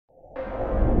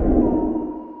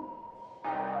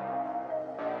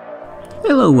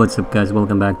Hello, what's up guys,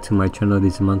 welcome back to my channel.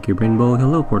 This is Monkey Rainbow.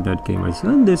 Hello Fortnite gamers. So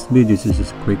in this video, this is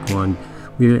just a quick one.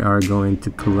 We are going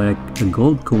to collect a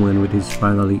gold coin, which is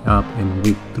finally up in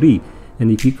week 3,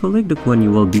 and if you collect the coin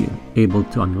you will be able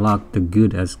to unlock the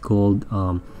good as gold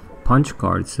punch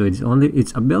card. So it's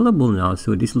available now,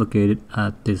 so it is located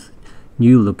at this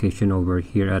new location over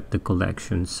here at the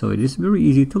collection. So it is very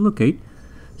easy to locate.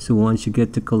 So once you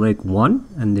get to collect one,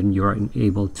 and then you are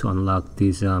able to unlock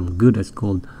this good as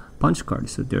gold punch card.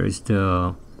 So there is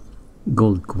the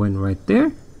gold coin right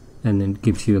there, and then it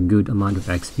gives you a good amount of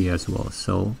XP as well.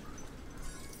 So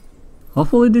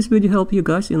hopefully this video helped you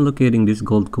guys in locating this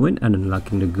gold coin and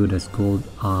unlocking the good as gold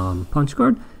punch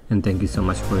card. And thank you so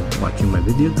much for watching my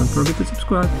video. Don't forget to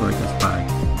subscribe. Alright guys,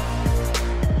 bye.